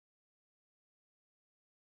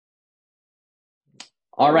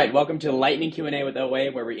All right, welcome to Lightning Q&A with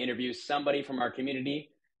OA, where we interview somebody from our community.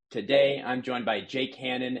 Today, I'm joined by Jake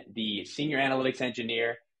Hannan, the Senior Analytics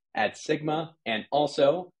Engineer at Sigma, and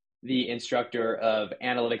also the Instructor of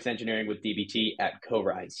Analytics Engineering with DBT at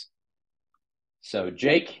CoRise. So,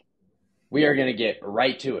 Jake, we are going to get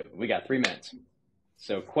right to it. We got 3 minutes.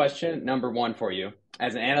 So, question number 1 for you.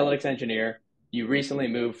 As an analytics engineer, you recently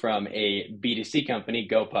moved from a B2C company,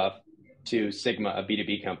 GoPuff, to Sigma, a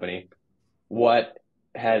B2B company. What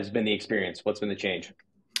has been the experience? What's been the change?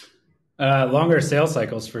 Longer sales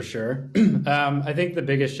cycles for sure. I think the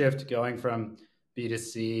biggest shift going from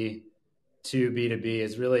B2C to B2B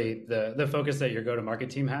is really the focus that your go-to-market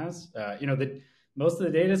team has. Most of the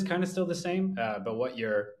data is kind of still the same, but what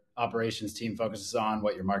your operations team focuses on,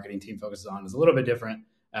 what your marketing team focuses on is a little bit different.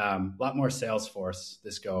 A lot more Salesforce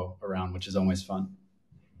this go around, which is always fun.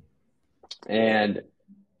 And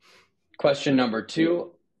question number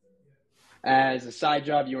 2, as a side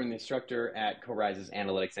job, you were an instructor at CoRise's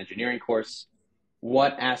analytics engineering course.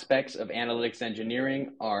 What aspects of analytics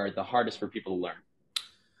engineering are the hardest for people to learn?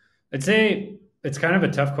 I'd say it's kind of a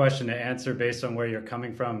tough question to answer based on where you're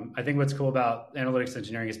coming from. I think what's cool about analytics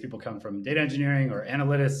engineering is people come from data engineering or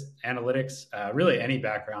analytics, really any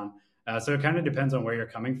background. So it kind of depends on where you're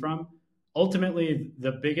coming from. Ultimately,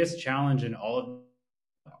 the biggest challenge in all of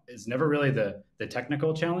it is never really the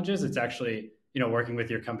technical challenges. It's actually working with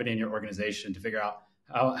your company and your organization to figure out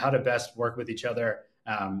how to best work with each other,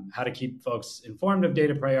 how to keep folks informed of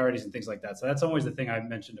data priorities and things like that. So that's always the thing I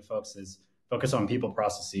mentioned to folks is focus on people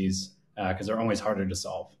processes because they're always harder to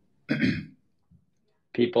solve.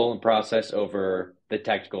 People and process over the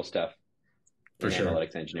technical stuff For in sure.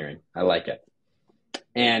 analytics engineering. I like it.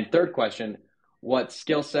 And third question, what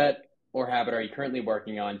skill set or habit are you currently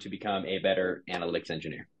working on to become a better analytics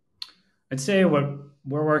engineer? I'd say what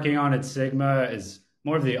we're working on at Sigma is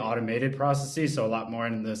more of the automated processes, so a lot more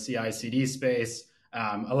in the CI/CD space,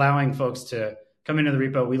 allowing folks to come into the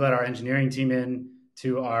repo. We let our engineering team in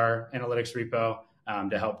to our analytics repo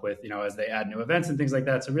to help with, as they add new events and things like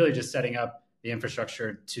that. So really just setting up the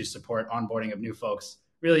infrastructure to support onboarding of new folks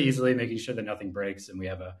really easily, making sure that nothing breaks and we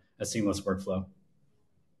have a seamless workflow.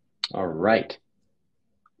 All right.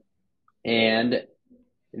 And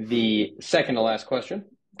the second to last question.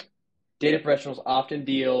 Data professionals often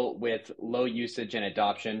deal with low usage and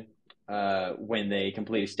adoption when they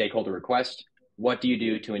complete a stakeholder request. What do you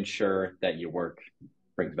do to ensure that your work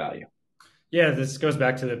brings value? Yeah, this goes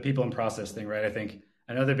back to the people and process thing, right? I think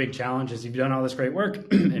another big challenge is you've done all this great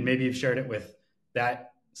work and maybe you've shared it with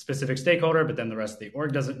that specific stakeholder, but then the rest of the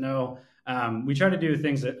org doesn't know. We try to do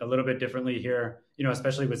things a little bit differently here,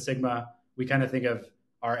 especially with Sigma. We kind of think of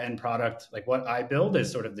our end product, like what I build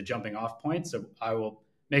is sort of the jumping off point. So I will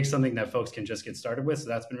make something that folks can just get started with. So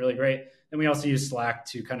that's been really great. And we also use Slack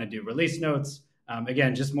to kind of do release notes.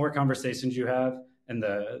 Again, just more conversations you have and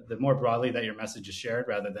the more broadly that your message is shared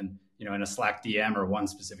rather than, in a Slack DM or one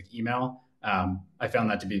specific email. I found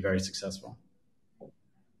that to be very successful.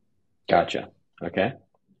 Gotcha. Okay.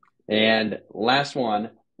 And last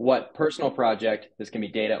one, what personal project, this can be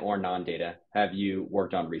data or non-data, have you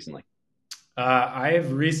worked on recently?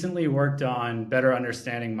 I've recently worked on better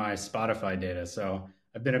understanding my Spotify data. So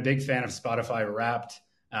I've been a big fan of Spotify Wrapped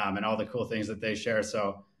and all the cool things that they share.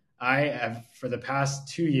 So I have, for the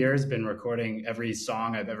past 2 years, been recording every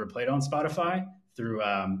song I've ever played on Spotify through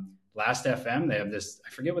Last FM. They have this, I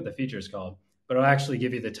forget what the feature is called, but it'll actually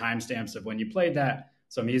give you the timestamps of when you played that.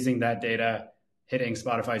 So I'm using that data, hitting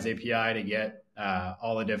Spotify's API to get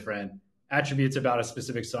all the different attributes about a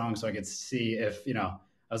specific song so I could see if, I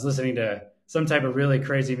was listening to some type of really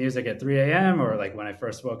crazy music at 3 a.m. or like when I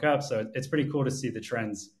first woke up. So it's pretty cool to see the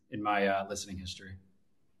trends in my listening history.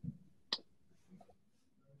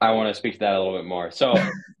 I want to speak to that a little bit more. So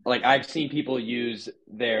like I've seen people use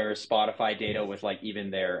their Spotify data with like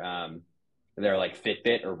even their like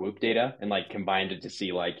Fitbit or Whoop data and like combined it to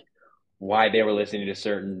see like why they were listening to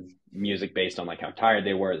certain music based on like how tired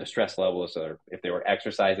they were, the stress levels, or if they were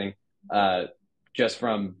exercising. Just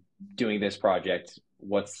from doing this project,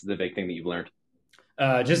 what's the big thing that you've learned?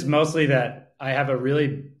 Just mostly that I have a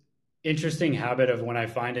really interesting habit of when I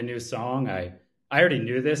find a new song, I already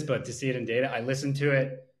knew this, but to see it in data, I listen to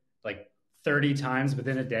it like 30 times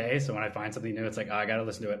within a day. So when I find something new, it's like, oh, I got to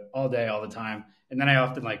listen to it all day, all the time. And then I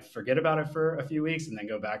often like forget about it for a few weeks and then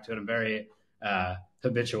go back to it. I'm very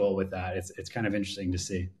habitual with that. It's kind of interesting to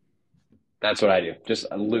see. That's what I do. Just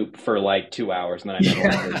a loop for like 2 hours and then I never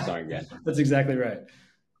want to hear the song again. That's exactly right.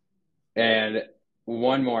 And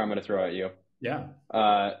one more I'm going to throw at you. Yeah.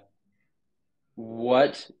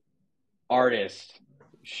 What artist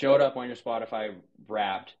showed up on your Spotify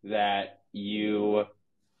Wrapped that you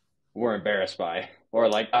were embarrassed by, or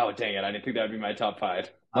like, oh dang it, I didn't think that would be my top five.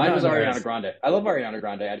 I'm Mine not was Ariana embarrassed. Grande. I love Ariana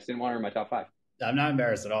Grande. I just didn't want her in my top five. I'm not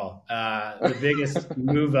embarrassed at all. The biggest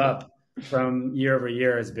move up from year over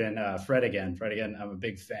year has been Fred again. Fred again, I'm a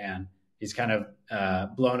big fan. He's kind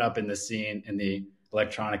of blown up in the scene, in the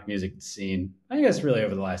electronic music scene. I guess really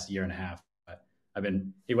over the last year and a half. But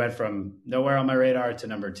he went from nowhere on my radar to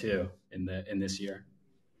number two in this year.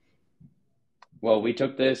 Well, we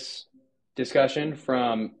took this discussion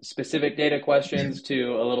from specific data questions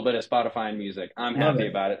to a little bit of Spotify and music. I'm Love happy it.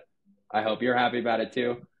 about it. I hope you're happy about it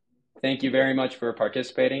too. Thank you very much for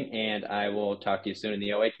participating, and I will talk to you soon in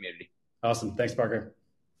the OA community. Awesome. Thanks, Parker.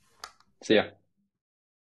 See ya.